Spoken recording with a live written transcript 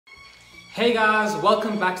Hey guys,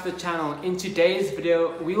 welcome back to the channel. In today's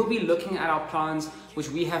video, we will be looking at our plants which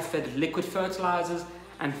we have fed liquid fertilizers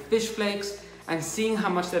and fish flakes and seeing how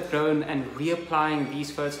much they've grown and reapplying these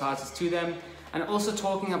fertilizers to them, and also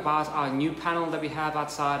talking about our new panel that we have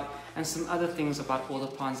outside and some other things about all the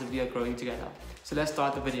plants that we are growing together. So let's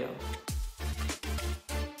start the video.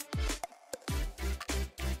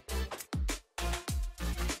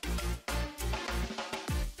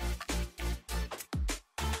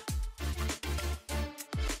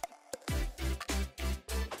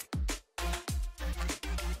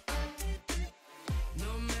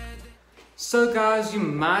 So guys, you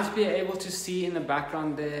might be able to see in the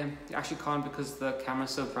background there, you actually can't because the camera's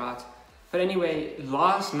so bright. But anyway,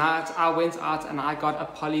 last night I went out and I got a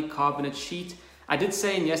polycarbonate sheet. I did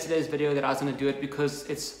say in yesterday's video that I was going to do it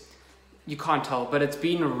because you can't tell, but it's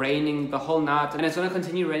been raining the whole night and it's going to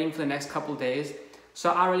continue raining for the next couple days. So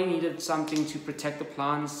I really needed something to protect the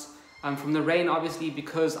plants from the rain, obviously,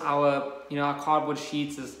 because our cardboard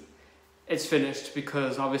sheets it's finished,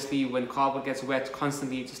 because obviously when cardboard gets wet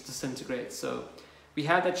constantly it just disintegrates. So we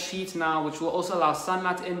have that sheet now which will also allow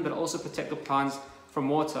sunlight in but also protect the plants from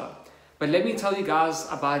water. But let me tell you guys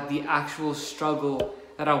about the actual struggle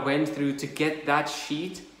that I went through to get that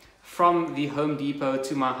sheet from the Home Depot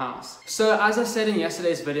to my house. So as I said in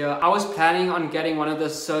yesterday's video, I was planning on getting one of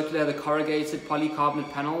the corrugated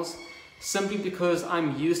polycarbonate panels, simply because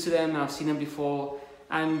I'm used to them and I've seen them before,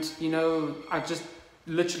 and I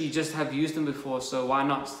literally just have used them before, so why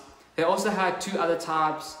not? They also had two other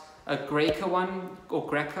types, a Greca one, or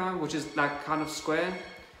Greca, which is like kind of square,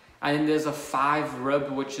 and then there's a 5 rib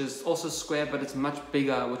which is also square but it's much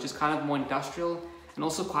bigger, which is kind of more industrial and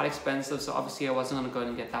also quite expensive, so obviously I wasn't going to go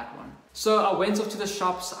and get that one. So I went off to the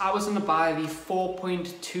shops. I was going to buy the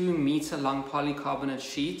 4.2 meter long polycarbonate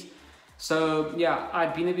sheet. So yeah,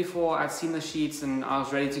 I'd been there before, I'd seen the sheets and I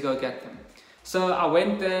was ready to go get them. So I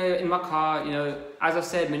went there in my car. As I've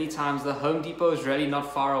said many times, the Home Depot is really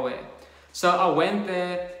not far away. So I went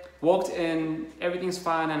there, walked in, everything's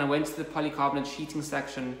fine, and I went to the polycarbonate sheeting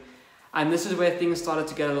section. And this is where things started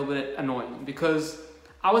to get a little bit annoying, because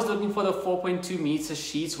I was looking for the 4.2 meter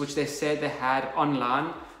sheets which they said they had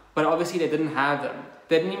online, but obviously they didn't have them.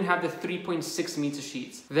 They didn't even have the 3.6 meter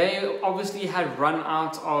sheets. They obviously had run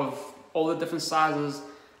out of all the different sizes.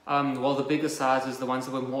 Well, the bigger sizes, the ones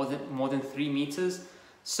that were more than 3 meters.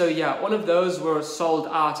 So yeah, all of those were sold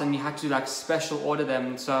out and you had to special order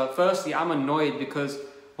them. So firstly, I'm annoyed because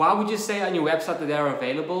why would you say on your website that they're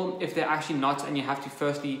available if they're actually not, and you have to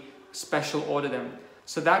firstly special order them?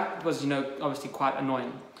 So that was obviously quite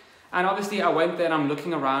annoying. And obviously I went there and I'm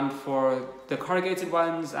looking around for the corrugated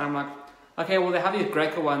ones and I'm like, okay, well they have these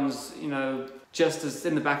Greca ones, just as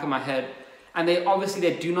in the back of my head. And they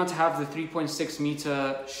do not have the 3.6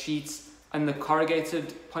 meter sheets and the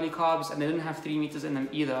corrugated polycarbs, and they didn't have 3 meters in them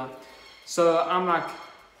either. So I'm like,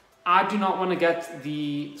 I do not want to get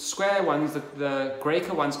the square ones, the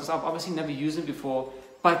Greca ones, because I've obviously never used them before,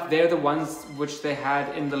 but they're the ones which they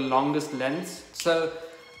had in the longest length. So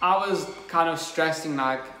I was kind of stressing,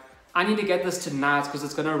 like, I need to get this tonight because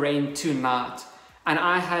it's going to rain tonight. And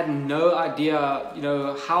I had no idea,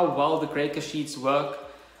 how well the Greca sheets work.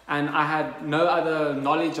 And I had no other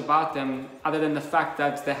knowledge about them other than the fact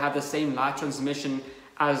that they have the same light transmission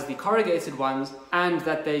as the corrugated ones, and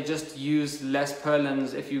that they just use less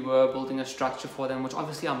purlins if you were building a structure for them, which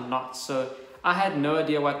obviously I'm not. So I had no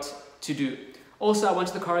idea what to do. Also, I went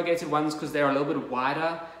to the corrugated ones because they're a little bit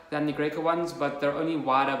wider than the Greca ones, but they're only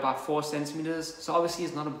wider by 4 centimeters. So obviously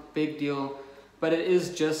it's not a big deal, but it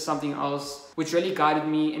is just something else which really guided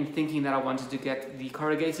me in thinking that I wanted to get the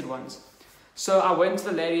corrugated ones. So I went to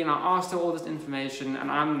the lady and I asked her all this information,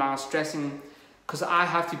 and I'm now stressing because I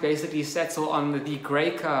have to basically settle on the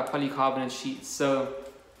Greca polycarbonate sheets. So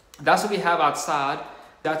that's what we have outside.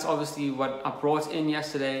 That's obviously what I brought in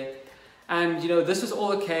yesterday. And this was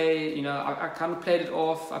all okay. I kind of played it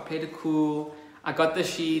off. I played it cool. I got the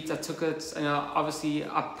sheet. I took it. Obviously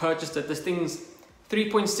I purchased it. This thing's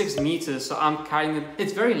 3.6 meters. So I'm carrying it.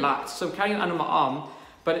 It's very light. So I'm carrying it under my arm.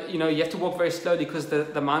 But you have to walk very slowly because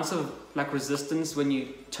the amounts of resistance when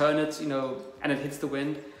you turn it, and it hits the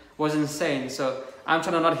wind was insane. So I'm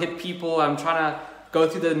trying to not hit people. I'm trying to go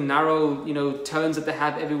through the narrow, turns that they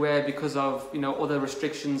have everywhere because of, all the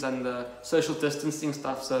restrictions and the social distancing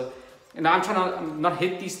stuff. So, I'm trying to not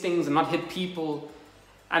hit these things and not hit people.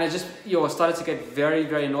 And it just, started to get very,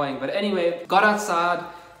 very annoying. But anyway, got outside,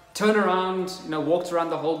 turned around, walked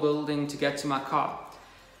around the whole building to get to my car.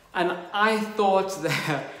 And I thought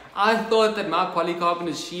that my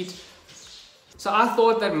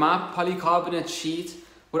polycarbonate sheet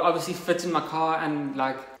would obviously fit in my car, and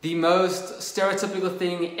like the most stereotypical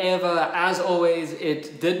thing ever, as always,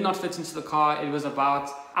 it did not fit into the car. It was about,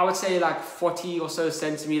 I would say, like 40 or so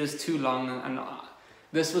centimeters too long, and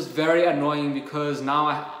this was very annoying because now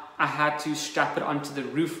I had to strap it onto the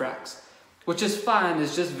roof racks, which is fine.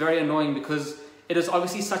 It's just very annoying because it is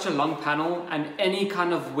obviously such a long panel, and any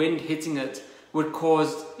kind of wind hitting it would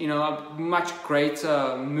cause, you know, a much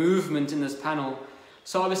greater movement in this panel.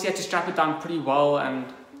 So obviously I had to strap it down pretty well, and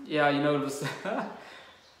yeah, you know, it was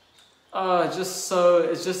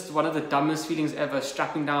it's just one of the dumbest feelings ever,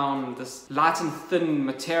 strapping down this light and thin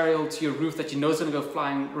material to your roof that you know is going to go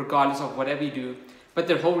flying regardless of whatever you do. But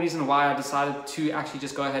the whole reason why I decided to actually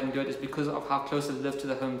just go ahead and do it is because of how close I live to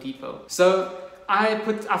the Home Depot. So I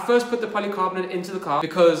first put the polycarbonate into the car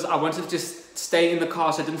because I wanted to just stay in the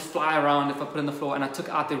car so it didn't fly around if I put it on the floor, and I took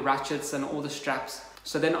out the ratchets and all the straps.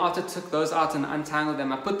 So then after I took those out and untangled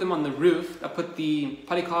them, I put them on the roof. I put the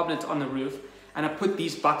polycarbonate on the roof, and I put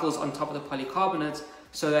these buckles on top of the polycarbonate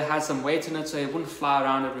so they had some weight in it so it wouldn't fly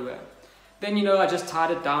around everywhere. Then, you know, I just tied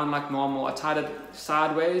it down like normal. I tied it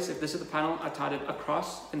sideways. If this is the panel, I tied it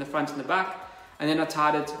across in the front and the back, and then I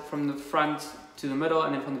tied it from the front to the middle,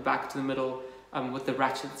 and then from the back to the middle with the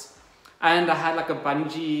ratchets. And I had like a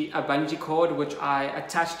bungee cord which I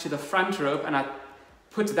attached to the front rope, and I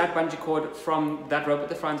put that bungee cord from that rope at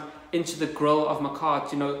the front into the grill of my car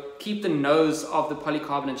to, you know, keep the nose of the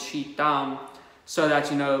polycarbonate sheet down, so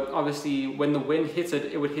that, you know, obviously when the wind hits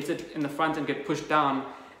it, it would hit it in the front and get pushed down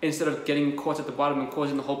instead of getting caught at the bottom and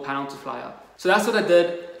causing the whole panel to fly up. So that's what I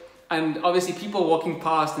did, and obviously people walking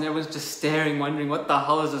past and everyone's just staring, wondering what the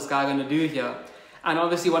hell is this guy going to do here. And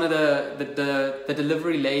obviously one of the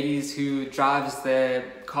delivery ladies who drives their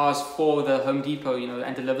cars for the Home Depot, you know,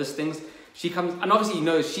 and delivers things, she comes, and obviously, you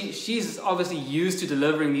know, she's obviously used to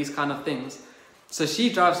delivering these kind of things. So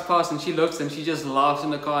she drives past and she looks and she just laughs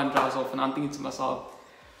in the car and drives off, and I'm thinking to myself,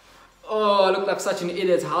 oh, I look like such an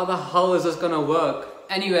idiot. How the hell is this gonna work?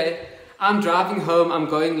 Anyway, I'm driving home. I'm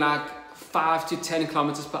going like 5 to 10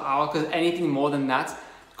 kilometers per hour because anything more than that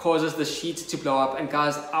causes the sheet to blow up. And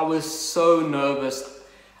guys, I was so nervous.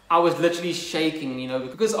 I was literally shaking, you know,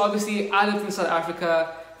 because obviously I live in South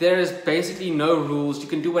Africa. There is basically no rules. You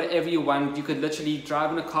can do whatever you want. You could literally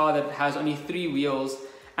drive in a car that has only 3 wheels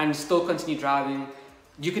and still continue driving.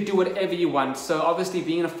 You could do whatever you want. So obviously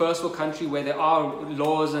being in a first world country where there are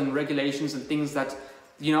laws and regulations and things that,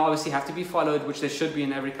 you know, obviously have to be followed, which there should be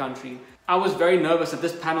in every country, I was very nervous that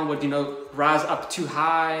this panel would, you know, rise up too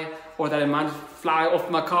high, or that it might fly off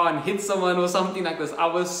my car and hit someone or something like this. I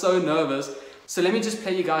was so nervous. So let me just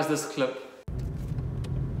play you guys this clip.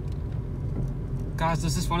 Guys,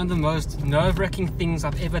 this is one of the most nerve-wracking things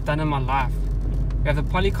I've ever done in my life. We have the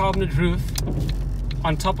polycarbonate roof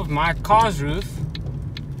on top of my car's roof,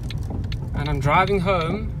 and I'm driving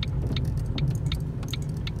home.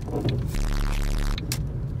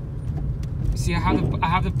 See, I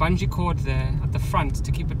have the bungee cord there at the front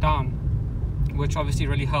to keep it down, which obviously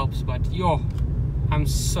really helps, but yo, I'm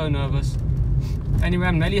so nervous. Anyway,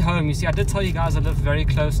 I'm nearly home. You see, I did tell you guys I live very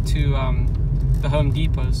close to the Home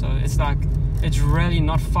Depot, so it's like, it's really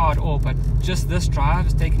not far at all, but just this drive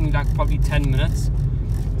is taking me like probably 10 minutes.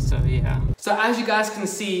 So yeah. So as you guys can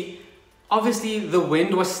see, obviously the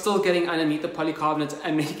wind was still getting underneath the polycarbonate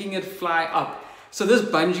and making it fly up. So this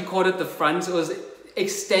bungee cord at the front was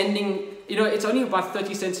extending, you know, it's only about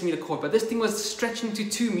 30 centimeter cord, but this thing was stretching to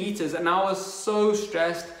 2 meters, and I was so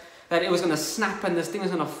stressed that it was going to snap and this thing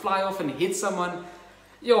was going to fly off and hit someone.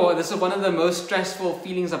 Yo, this is one of the most stressful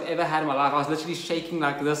feelings I've ever had in my life. I was literally shaking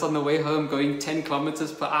like this on the way home, going 10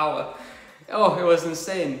 kilometers per hour. Oh, it was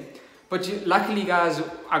insane. But luckily, guys,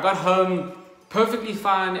 I got home perfectly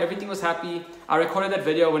fine. Everything was happy. I recorded that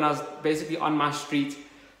video when I was basically on my street.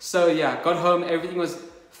 So yeah, got home, everything was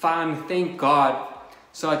fine, thank God.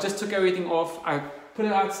 So I just took everything off. I put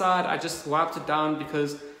it outside. I just wiped it down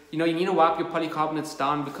because, you know, you need to wipe your polycarbonates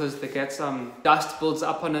down because they get some dust builds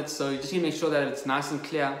up on it. So you just need to make sure that it's nice and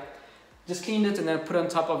clear. Just cleaned it and then put on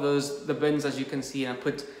top of the bins, as you can see. And I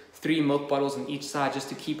put 3 milk bottles on each side just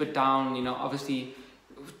to keep it down, you know, obviously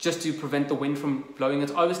just to prevent the wind from blowing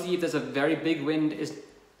it. Obviously, if there's a very big wind,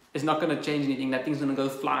 it's not going to change anything. That thing's going to go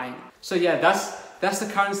flying. So yeah, that's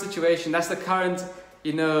the current situation. That's the current,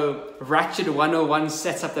 you know, Ratchet 101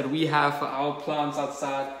 setup that we have for our plants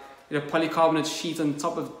outside. You know, polycarbonate sheet on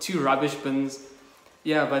top of 2 rubbish bins.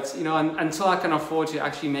 Yeah, but you know, until I can afford to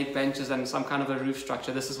actually make benches and some kind of a roof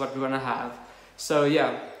structure, this is what we're gonna have. So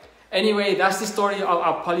yeah. Anyway, that's the story of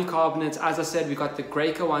our polycarbonates. As I said, we got the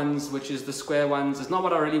Graker ones, which is the square ones. It's not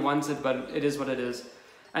what I really wanted, but it is what it is.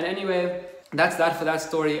 And anyway, that's that for that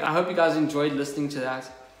story. I hope you guys enjoyed listening to that.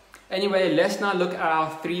 Anyway, let's now look at our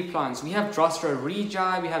 3 plants. We have Drosera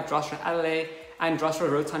regia, we have Drosera adelaide, and Drosera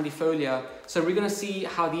rotundifolia. So we're going to see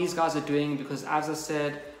how these guys are doing, because as I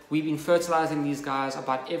said, we've been fertilizing these guys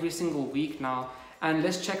about every single week now. And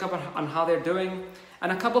let's check up on how they're doing.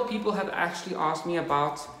 And a couple people have actually asked me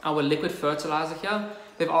about our liquid fertilizer here.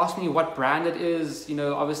 They've asked me what brand it is, you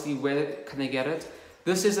know, obviously where can they get it.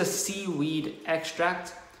 This is a seaweed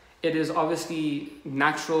extract. It is obviously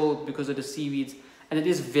natural because of the seaweeds, and it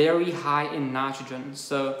is very high in nitrogen.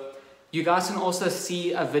 So you guys can also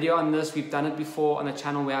see a video on this. We've done it before on the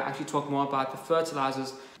channel where I actually talk more about the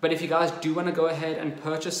fertilizers. But if you guys do want to go ahead and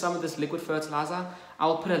purchase some of this liquid fertilizer,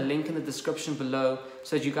 I'll put a link in the description below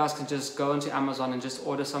so that you guys can just go into Amazon and just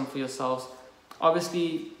order some for yourselves.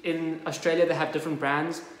 Obviously in Australia they have different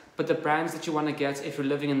brands, but the brands that you want to get if you're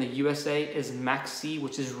living in the USA is Maxi,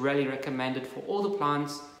 which is really recommended for all the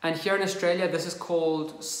plants. And here in Australia, this is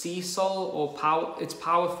called Sea Sol or Power. It's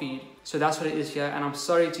Power Feed. So that's what it is here. And I'm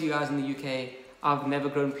sorry to you guys in the UK. I've never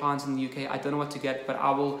grown plants in the UK. I don't know what to get, but I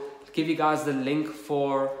will give you guys the link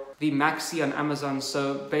for the Maxi on Amazon.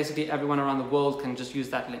 So basically everyone around the world can just use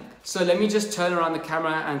that link. So let me just turn around the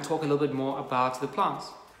camera and talk a little bit more about the plants.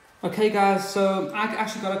 Okay guys, so I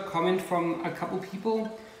actually got a comment from a couple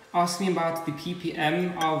people asking me about the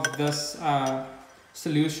ppm of this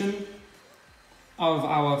solution of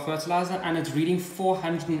our fertilizer, and it's reading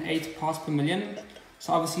 408 parts per million.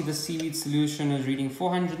 So obviously the seaweed solution is reading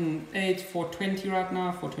 408, 420 right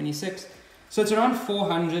now, 426. So it's around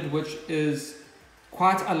 400, which is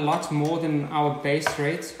quite a lot more than our base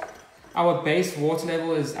rate. Our base water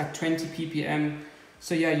level is at 20 ppm.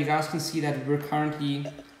 So yeah, you guys can see that we're currently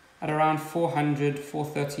at around 400,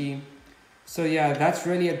 430. So yeah, that's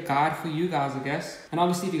really a guide for you guys, I guess. And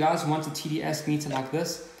obviously if you guys want a TDS meter like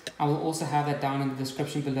this, I will also have that down in the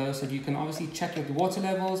description below, so that you can obviously check your water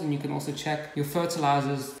levels, and you can also check your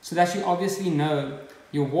fertilizers, so that you obviously know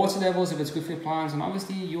your water levels, if it's good for your plants, and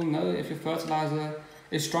obviously you'll know if your fertilizer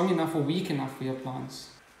is strong enough or weak enough for your plants.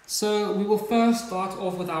 So we will first start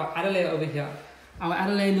off with our Adelaide over here. Our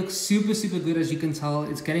Adelaide looks super good, as you can tell.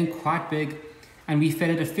 It's getting quite big, and we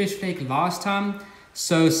fed it a fish flake last time.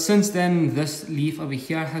 So since then, this leaf over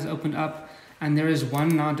here has opened up, and there is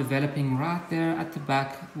one now developing right there at the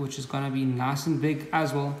back, which is going to be nice and big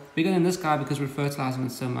as well. Bigger than this guy because we're fertilizing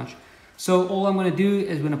it so much. So all I'm going to do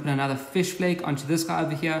is we're going to put another fish flake onto this guy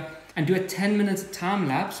over here and do a 10-minute time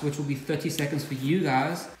lapse, which will be 30 seconds for you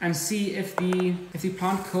guys, and see if the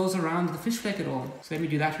plant curls around the fish flake at all. So let me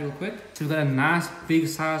do that real quick. So we've got a nice big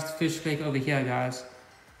sized fish flake over here, guys.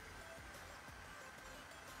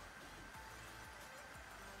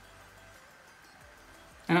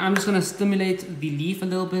 And I'm just going to stimulate the leaf a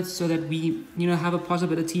little bit so that we, have a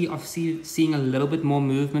possibility of seeing a little bit more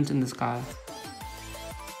movement in this guy.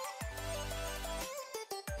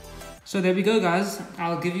 So there we go, guys.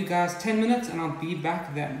 I'll give you guys 10 minutes and I'll be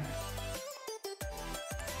back then.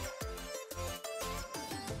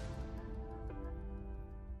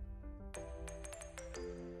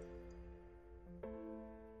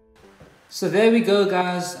 So there we go,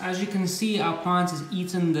 guys. As you can see, our plant has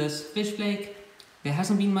eaten this fish flake. There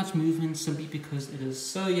hasn't been much movement simply because it is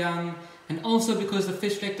so young, and also because the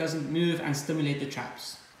fish flake doesn't move and stimulate the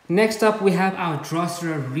traps. Next up, we have our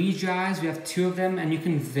Drosera regis. We have 2 of them, and you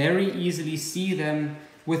can very easily see them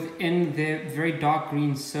within their very dark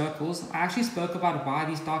green circles. I actually spoke about why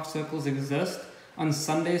these dark circles exist on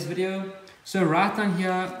Sunday's video. So right down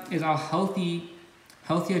here is our healthier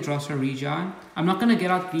Drosera regii. I'm not going to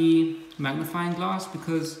get out the magnifying glass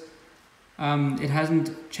because it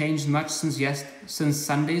hasn't changed much since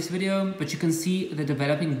Sunday's video, but you can see the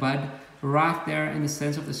developing bud right there in the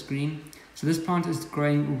center of the screen. So this plant is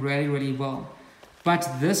growing really well. But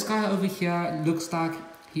this guy over here looks like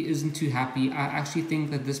he isn't too happy. I actually think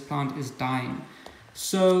that this plant is dying.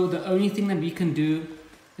 So the only thing that we can do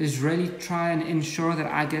is really try and ensure that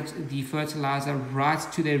I get the fertilizer right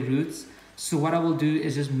to their roots. So what I will do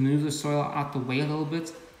is just move the soil out the way a little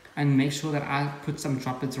bit and make sure that I put some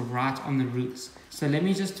droplets right on the roots. So let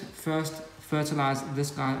me just first fertilize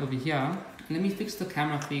this guy over here. Let me fix the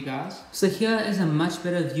camera for you guys. So here is a much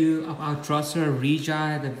better view of our Drosera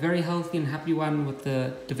regii, the very healthy and happy one with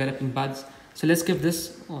the developing buds. So let's give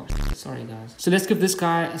this, sorry guys. So let's give this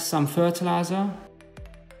guy some fertilizer.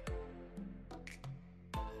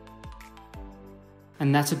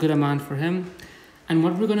 And that's a good amount for him. And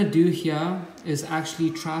what we're going to do here is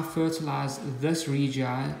actually try fertilize this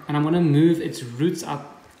regii, and I'm going to move its roots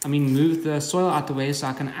out, move the soil out the way so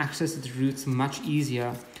I can access its roots much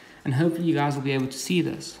easier, and hopefully you guys will be able to see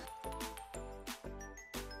this.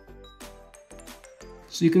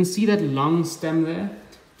 So you can see that long stem there.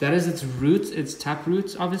 That is its roots, its tap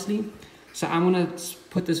roots, obviously. So I'm gonna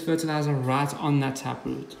put this fertilizer right on that tap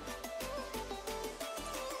root.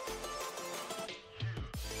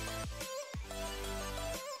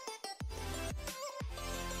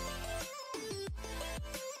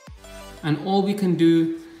 And all we can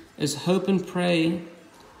do is hope and pray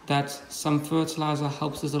that some fertilizer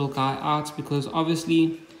helps this little guy out, because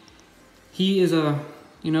obviously he is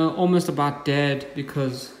almost about dead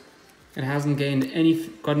because it hasn't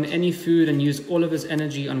gotten any food and used all of its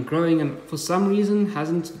energy on growing, and for some reason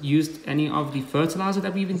hasn't used any of the fertilizer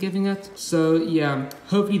that we've been giving it. So yeah,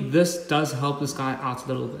 hopefully this does help this guy out a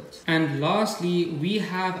little bit. And lastly, we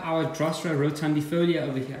have our Drosera rotundifolia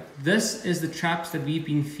over here. This is the traps that we've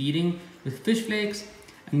been feeding with fish flakes,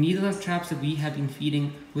 and these are the traps that we have been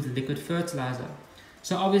feeding with liquid fertilizer.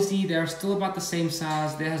 So obviously they're still about the same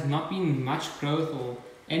size. There has not been much growth or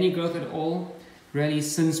any growth at all really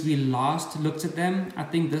since we last looked at them. I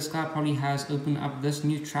think this guy probably has opened up this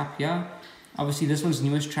new trap here. Obviously this one's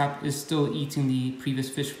newest trap is still eating the previous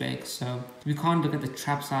fish flakes, so we can't look at the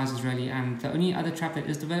trap sizes really, and the only other trap that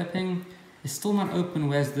is developing is still not open,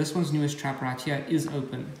 whereas this one's newest trap right here is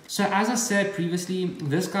open. So as I said previously,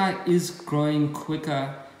 this guy is growing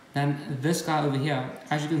quicker than this guy over here.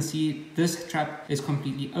 As you can see, this trap is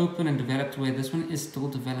completely open and developed, where this one is still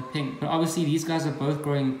developing. But obviously these guys are both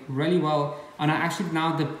growing really well and are actually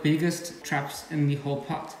now the biggest traps in the whole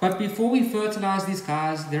pot. But before we fertilize these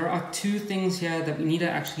guys, there are two things here that we need to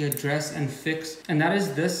actually address and fix, and that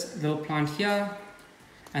is this little plant here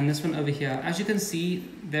and this one over here. As you can see,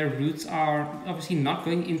 their roots are obviously not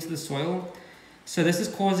going into the soil, so this is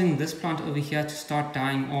causing this plant over here to start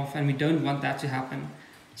dying off, and we don't want that to happen.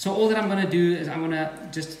 So all that I'm going to do is I'm going to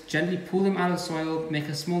just gently pull them out of the soil, make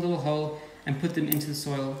a small little hole and put them into the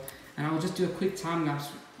soil, and I'll just do a quick time lapse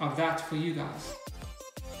of that for you guys.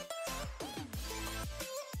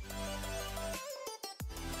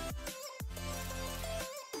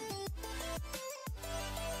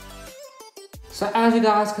 So as you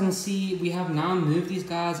guys can see, we have now moved these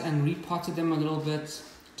guys and repotted them a little bit,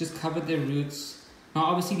 just covered their roots. Now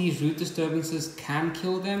obviously these root disturbances can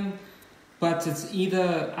kill them, but it's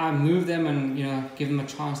either I move them and give them a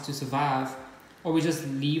chance to survive, or we just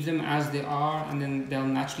leave them as they are and then they'll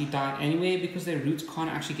naturally die anyway because their roots can't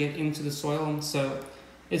actually get into the soil. So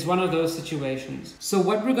it's one of those situations. So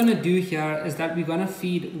what we're going to do here is that we're going to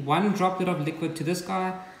feed one droplet of liquid to this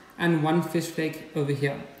guy and one fish flake over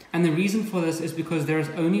here. And the reason for this is because there is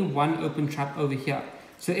only one open trap over here.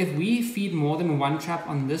 So if we feed more than one trap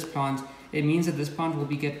on this plant, it means that this plant will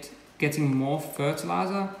be getting more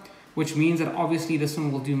fertilizer, which means that obviously this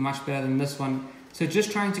one will do much better than this one. So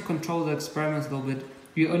just trying to control the experiment a little bit,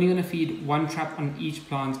 we're only going to feed one trap on each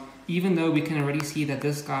plant, even though we can already see that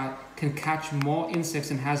this guy can catch more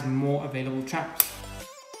insects and has more available traps.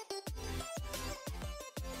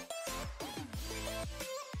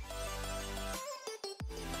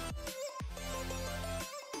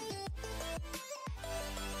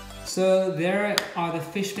 So there are the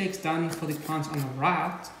fish flakes done for the plants on the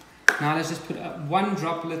right. Now let's just put one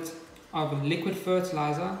droplet of liquid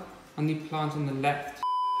fertilizer on the plant on the left.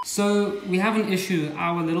 So we have an issue.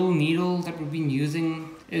 Our little needle that we've been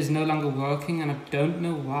using is no longer working, and I don't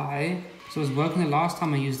know why. So it was working the last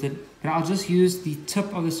time I used it, but I'll just use the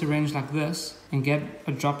tip of the syringe like this and get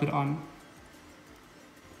a droplet on.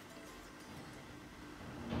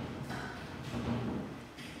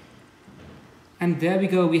 And there we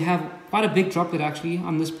go, we have quite a big droplet actually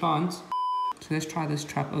on this plant. So let's try this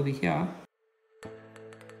trap over here.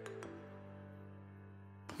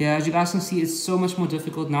 Yeah, as you guys can see, it's so much more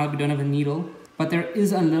difficult now that we don't have a needle. But there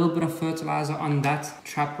is a little bit of fertilizer on that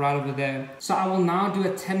trap right over there. So I will now do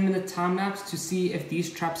a 10-minute time lapse to see if these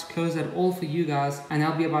traps close at all for you guys. And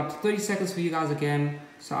that'll be about 30 seconds for you guys again.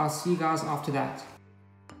 So I'll see you guys after that.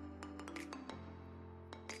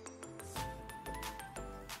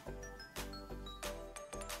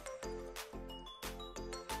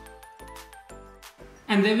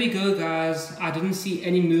 And there we go guys, I didn't see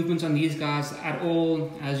any movement on these guys at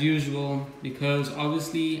all as usual, because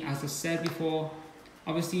obviously, as I said before,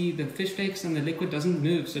 obviously the fish flakes and the liquid doesn't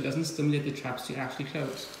move, so it doesn't stimulate the traps to actually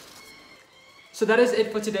close. So that is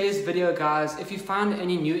it for today's video guys. If you found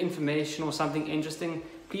any new information or something interesting,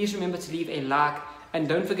 please remember to leave a like, and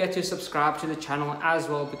don't forget to subscribe to the channel as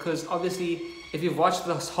well, because obviously if you've watched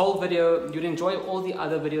this whole video, you'd enjoy all the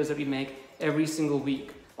other videos that we make every single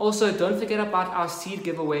week. Also, don't forget about our seed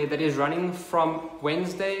giveaway that is running from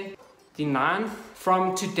Wednesday the 9th,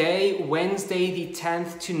 from today, Wednesday the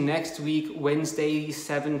 10th, to next week, Wednesday the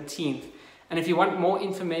 17th. And if you want more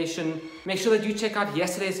information, make sure that you check out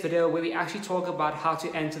yesterday's video where we actually talk about how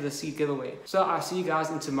to enter the seed giveaway. So I'll see you guys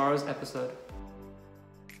in tomorrow's episode.